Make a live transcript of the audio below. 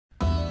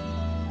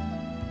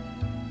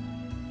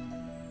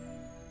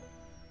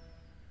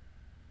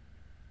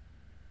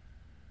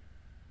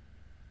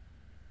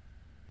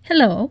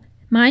Hello,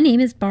 my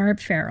name is Barb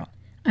Farrell.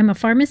 I'm a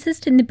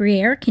pharmacist in the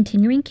Briere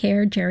Continuing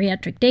Care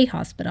Geriatric Day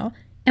Hospital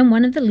and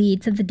one of the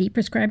leads of the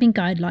Deprescribing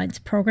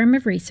Guidelines program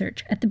of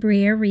research at the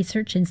Briere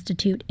Research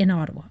Institute in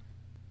Ottawa.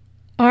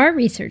 Our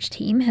research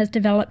team has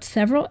developed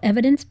several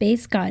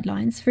evidence-based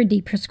guidelines for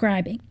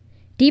deprescribing.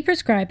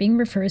 Deprescribing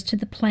refers to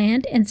the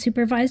planned and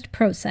supervised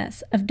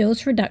process of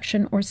dose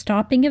reduction or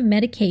stopping of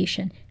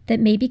medication that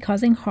may be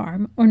causing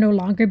harm or no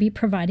longer be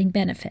providing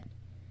benefit.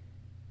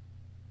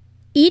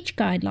 Each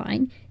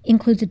guideline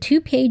includes a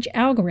 2-page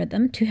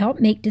algorithm to help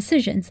make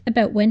decisions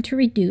about when to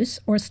reduce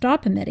or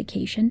stop a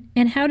medication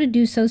and how to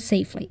do so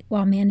safely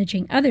while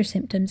managing other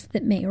symptoms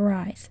that may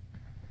arise.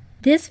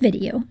 This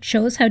video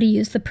shows how to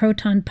use the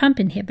proton pump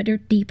inhibitor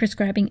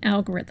deprescribing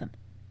algorithm.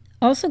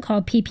 Also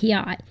called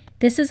PPI,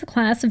 this is a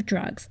class of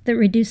drugs that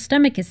reduce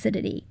stomach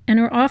acidity and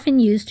are often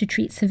used to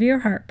treat severe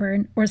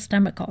heartburn or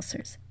stomach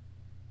ulcers.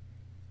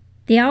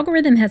 The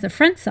algorithm has a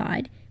front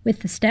side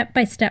with the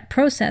step-by-step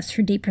process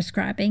for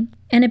deprescribing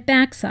and a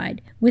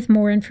backside with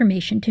more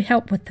information to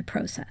help with the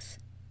process.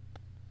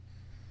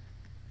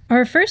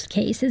 Our first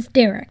case is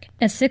Derek,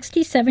 a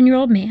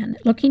 67-year-old man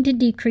looking to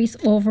decrease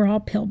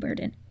overall pill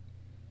burden.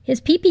 His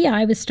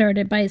PPI was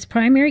started by his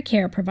primary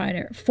care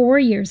provider 4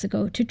 years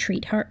ago to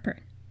treat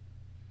heartburn.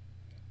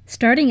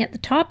 Starting at the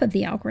top of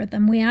the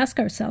algorithm, we ask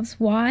ourselves,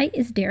 why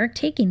is Derek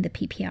taking the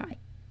PPI?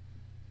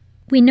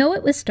 We know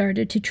it was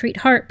started to treat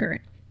heartburn,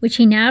 which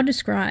he now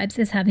describes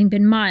as having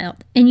been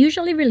mild and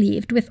usually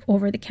relieved with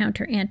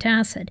over-the-counter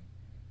antacid.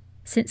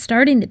 Since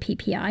starting the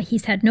PPI,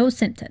 he's had no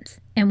symptoms,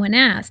 and when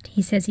asked,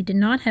 he says he did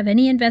not have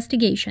any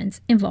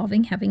investigations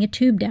involving having a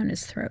tube down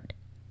his throat.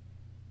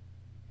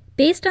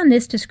 Based on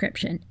this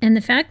description, and the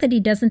fact that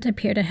he doesn't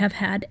appear to have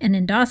had an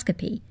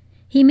endoscopy,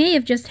 he may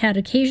have just had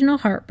occasional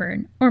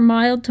heartburn or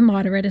mild to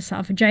moderate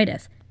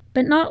esophagitis,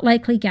 but not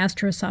likely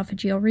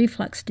gastroesphageal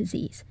reflux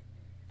disease.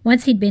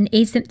 Once he'd been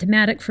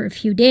asymptomatic for a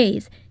few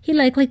days, he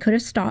likely could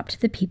have stopped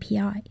the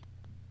PPI.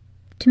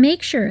 To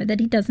make sure that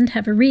he doesn't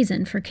have a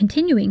reason for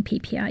continuing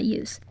PPI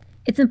use,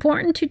 it's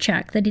important to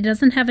check that he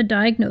doesn't have a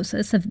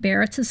diagnosis of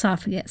Barrett's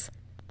esophagus,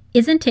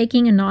 isn't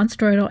taking a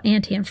nonsteroidal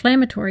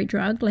anti-inflammatory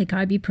drug like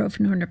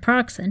ibuprofen or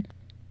naproxen,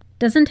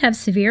 doesn't have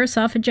severe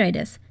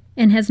esophagitis,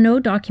 and has no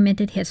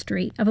documented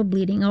history of a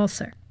bleeding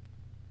ulcer.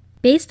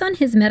 Based on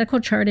his medical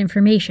chart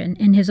information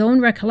and his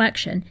own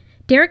recollection,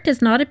 Derek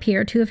does not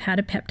appear to have had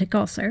a peptic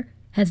ulcer,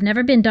 has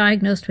never been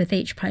diagnosed with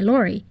H.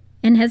 pylori,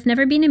 and has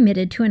never been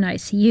admitted to an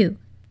ICU.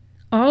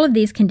 All of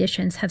these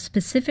conditions have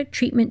specific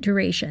treatment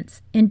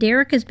durations, and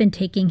Derek has been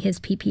taking his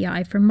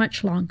PPI for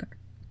much longer.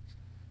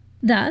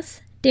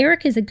 Thus,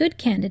 Derek is a good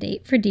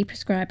candidate for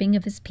deprescribing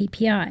of his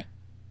PPI.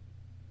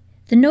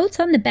 The notes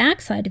on the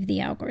back side of the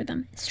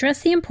algorithm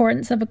stress the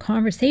importance of a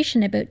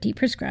conversation about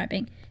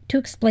deprescribing to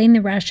explain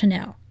the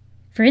rationale.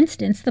 For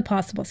instance, the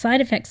possible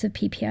side effects of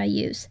PPI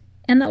use,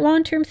 and that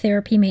long-term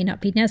therapy may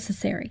not be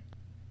necessary,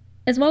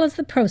 as well as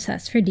the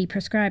process for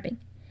deprescribing.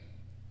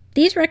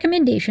 These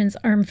recommendations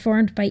are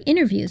informed by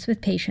interviews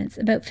with patients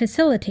about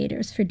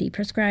facilitators for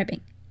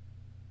deprescribing.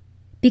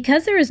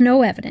 Because there is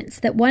no evidence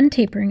that one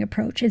tapering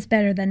approach is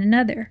better than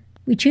another,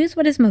 we choose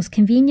what is most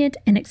convenient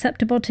and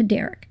acceptable to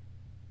Derek.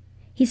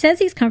 He says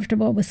he's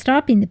comfortable with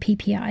stopping the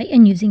PPI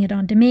and using it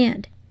on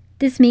demand.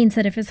 This means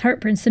that if his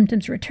heartburn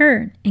symptoms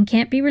return and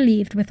can't be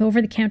relieved with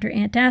over-the-counter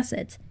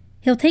antacids,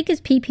 he'll take his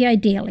PPI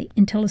daily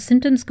until his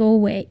symptoms go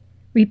away,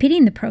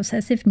 repeating the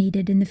process if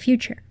needed in the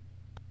future.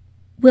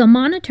 We'll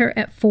monitor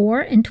at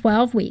 4 and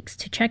 12 weeks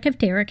to check if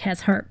Derek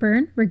has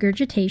heartburn,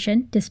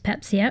 regurgitation,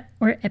 dyspepsia,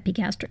 or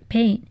epigastric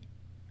pain.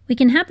 We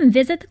can have him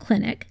visit the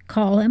clinic,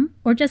 call him,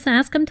 or just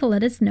ask him to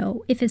let us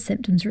know if his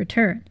symptoms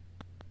return.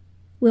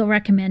 We'll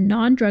recommend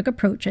non-drug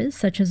approaches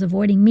such as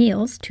avoiding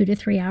meals 2 to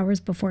 3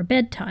 hours before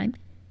bedtime,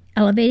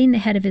 elevating the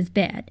head of his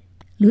bed,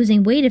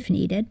 losing weight if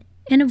needed,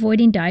 and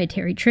avoiding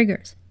dietary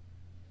triggers.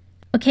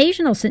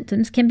 Occasional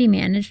symptoms can be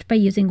managed by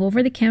using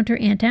over-the-counter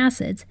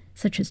antacids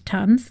such as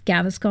Tums,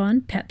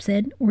 Gaviscon,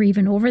 Pepcid, or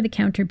even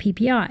over-the-counter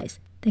PPIs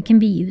that can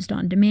be used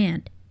on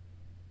demand.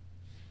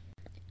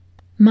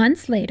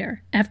 Months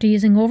later, after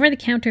using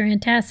over-the-counter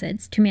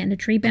antacids to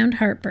manage rebound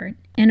heartburn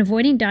and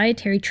avoiding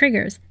dietary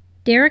triggers,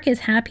 Derek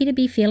is happy to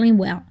be feeling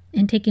well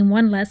and taking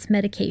one less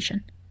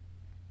medication.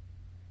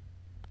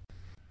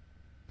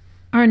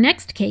 Our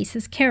next case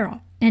is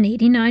Carol, an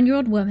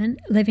 89-year-old woman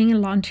living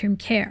in long-term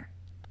care.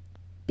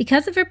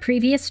 Because of her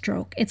previous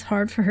stroke, it's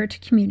hard for her to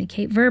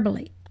communicate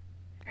verbally.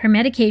 Her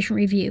medication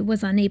review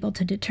was unable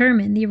to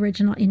determine the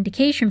original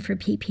indication for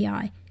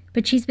PPI,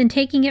 but she's been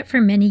taking it for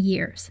many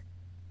years.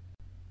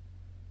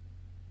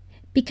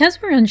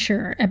 Because we're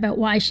unsure about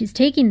why she's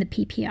taking the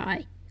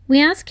PPI, we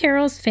asked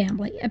Carol's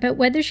family about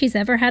whether she's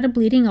ever had a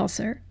bleeding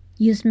ulcer,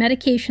 used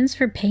medications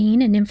for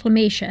pain and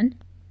inflammation,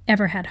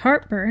 ever had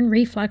heartburn,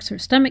 reflux, or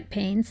stomach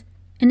pains,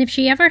 and if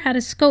she ever had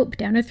a scope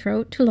down her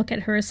throat to look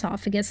at her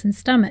esophagus and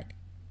stomach.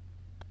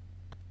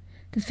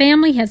 The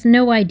family has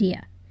no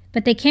idea,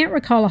 but they can't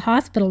recall a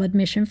hospital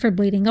admission for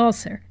bleeding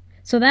ulcer,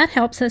 so that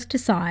helps us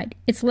decide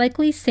it's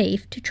likely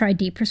safe to try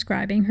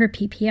deprescribing her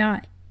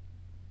PPI.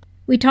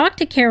 We talk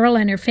to Carol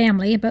and her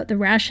family about the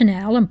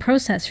rationale and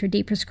process for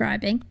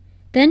deprescribing,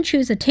 then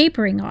choose a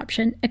tapering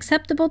option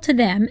acceptable to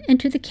them and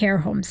to the care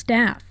home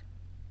staff.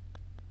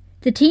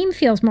 The team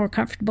feels more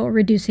comfortable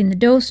reducing the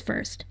dose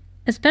first,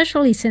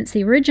 especially since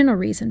the original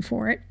reason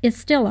for it is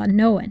still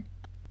unknown.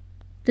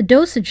 The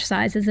dosage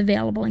sizes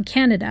available in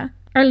Canada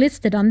are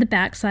listed on the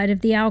backside of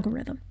the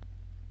algorithm.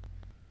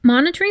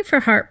 Monitoring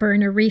for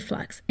heartburn or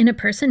reflux in a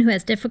person who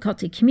has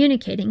difficulty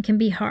communicating can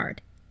be hard.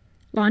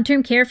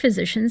 Long-term care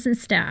physicians and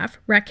staff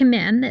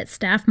recommend that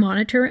staff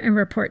monitor and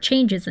report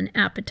changes in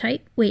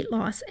appetite, weight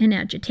loss, and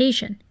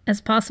agitation as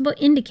possible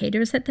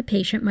indicators that the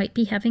patient might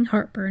be having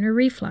heartburn or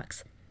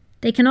reflux.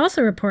 They can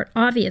also report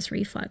obvious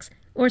reflux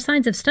or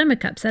signs of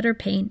stomach upset or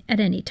pain at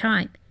any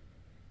time.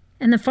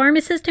 And the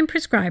pharmacist and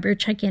prescriber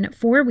check in at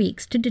 4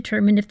 weeks to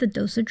determine if the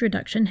dosage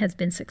reduction has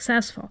been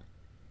successful.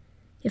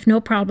 If no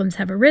problems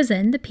have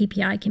arisen, the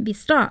PPI can be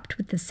stopped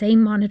with the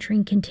same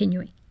monitoring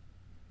continuing.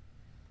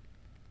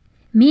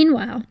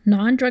 Meanwhile,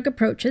 non-drug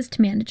approaches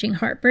to managing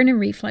heartburn and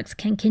reflux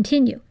can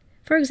continue,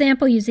 for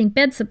example using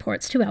bed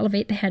supports to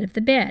elevate the head of the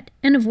bed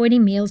and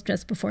avoiding meals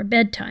just before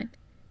bedtime.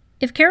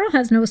 If Carol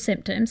has no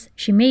symptoms,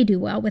 she may do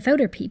well without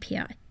her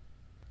PPI.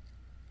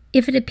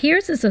 If it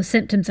appears as though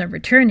symptoms are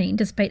returning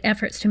despite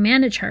efforts to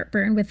manage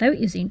heartburn without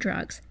using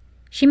drugs,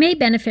 she may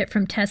benefit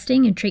from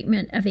testing and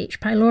treatment of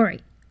H. pylori,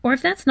 or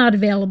if that's not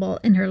available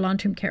in her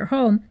long-term care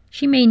home,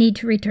 she may need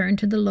to return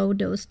to the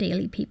low-dose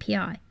daily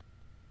PPI.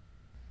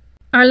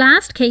 Our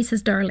last case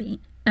is Darlene,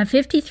 a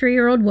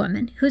 53-year-old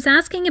woman who's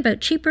asking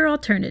about cheaper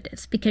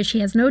alternatives because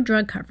she has no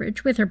drug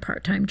coverage with her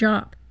part-time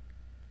job.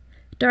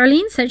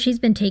 Darlene said she's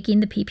been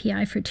taking the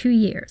PPI for 2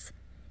 years.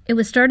 It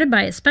was started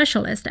by a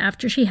specialist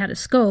after she had a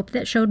scope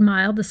that showed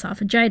mild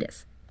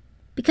esophagitis.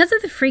 Because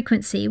of the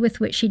frequency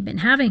with which she'd been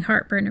having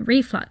heartburn and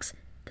reflux,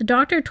 the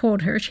doctor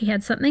told her she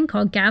had something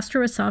called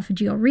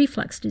gastroesphageal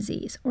reflux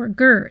disease, or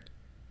GERD.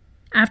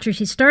 After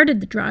she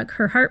started the drug,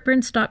 her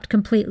heartburn stopped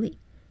completely.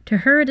 To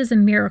her, it is a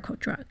miracle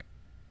drug.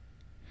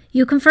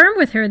 You confirm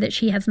with her that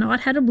she has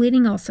not had a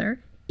bleeding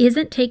ulcer,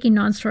 isn't taking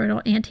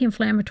nonsteroidal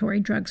anti-inflammatory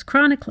drugs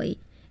chronically,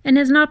 and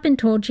has not been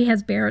told she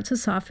has Barrett's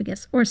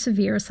esophagus or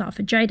severe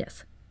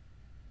esophagitis.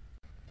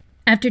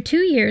 After 2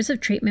 years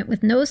of treatment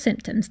with no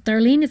symptoms,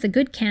 Darlene is a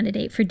good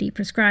candidate for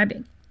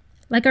deprescribing.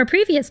 Like our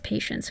previous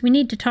patients, we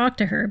need to talk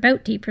to her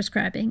about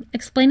deprescribing,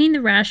 explaining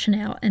the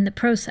rationale and the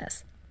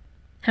process.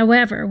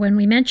 However, when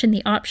we mention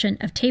the option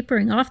of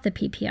tapering off the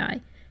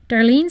PPI,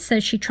 Darlene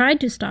says she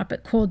tried to stop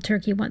at cold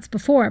turkey once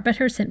before, but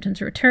her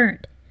symptoms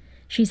returned.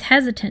 She's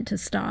hesitant to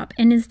stop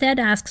and instead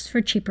asks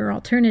for cheaper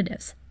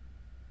alternatives.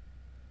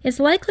 It's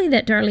likely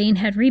that Darlene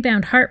had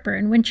rebound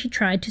heartburn when she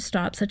tried to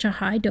stop such a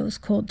high-dose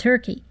cold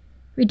turkey.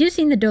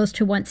 Reducing the dose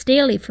to once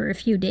daily for a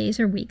few days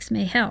or weeks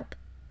may help.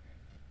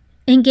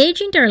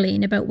 Engaging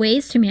Darlene about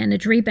ways to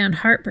manage rebound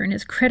heartburn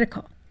is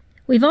critical.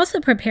 We've also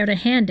prepared a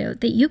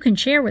handout that you can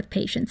share with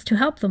patients to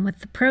help them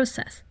with the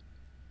process.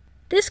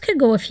 This could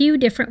go a few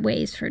different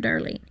ways for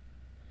Darlene.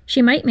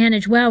 She might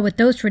manage well with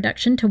dose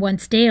reduction to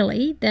once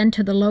daily, then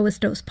to the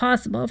lowest dose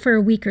possible for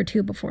a week or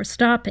 2 before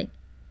stopping.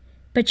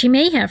 But she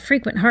may have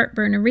frequent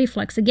heartburn and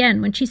reflux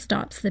again when she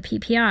stops the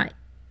PPI.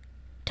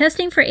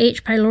 Testing for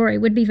H. pylori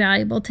would be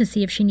valuable to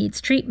see if she needs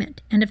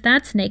treatment, and if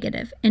that's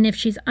negative, and if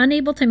she's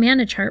unable to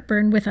manage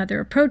heartburn with other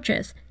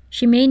approaches,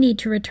 she may need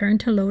to return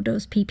to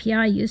low-dose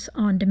PPI use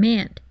on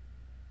demand.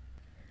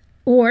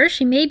 Or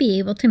she may be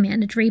able to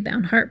manage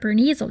rebound heartburn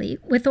easily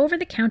with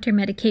over-the-counter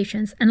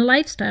medications and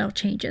lifestyle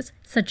changes,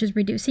 such as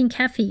reducing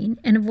caffeine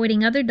and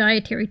avoiding other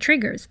dietary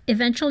triggers,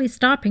 eventually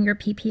stopping her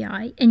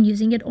PPI and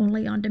using it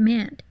only on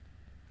demand.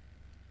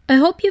 I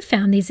hope you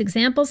found these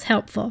examples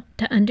helpful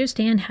to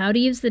understand how to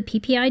use the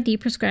PPI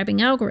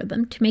deprescribing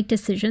algorithm to make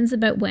decisions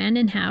about when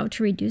and how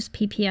to reduce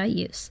PPI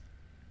use.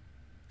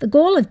 The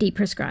goal of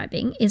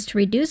deprescribing is to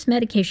reduce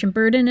medication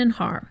burden and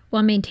harm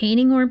while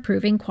maintaining or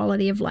improving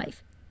quality of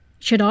life.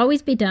 It should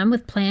always be done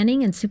with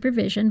planning and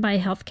supervision by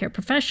a healthcare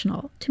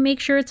professional to make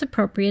sure it's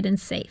appropriate and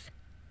safe.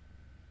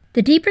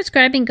 The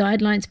Deprescribing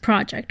Guidelines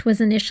project was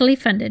initially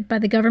funded by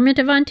the Government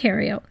of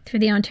Ontario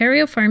through the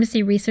Ontario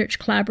Pharmacy Research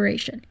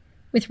Collaboration,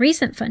 with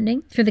recent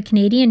funding through the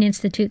Canadian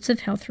Institutes of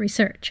Health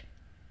Research.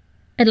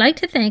 I'd like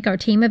to thank our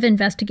team of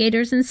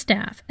investigators and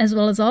staff, as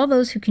well as all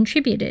those who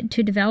contributed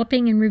to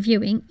developing and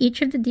reviewing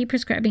each of the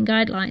deprescribing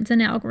guidelines and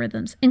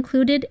algorithms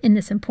included in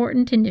this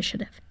important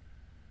initiative.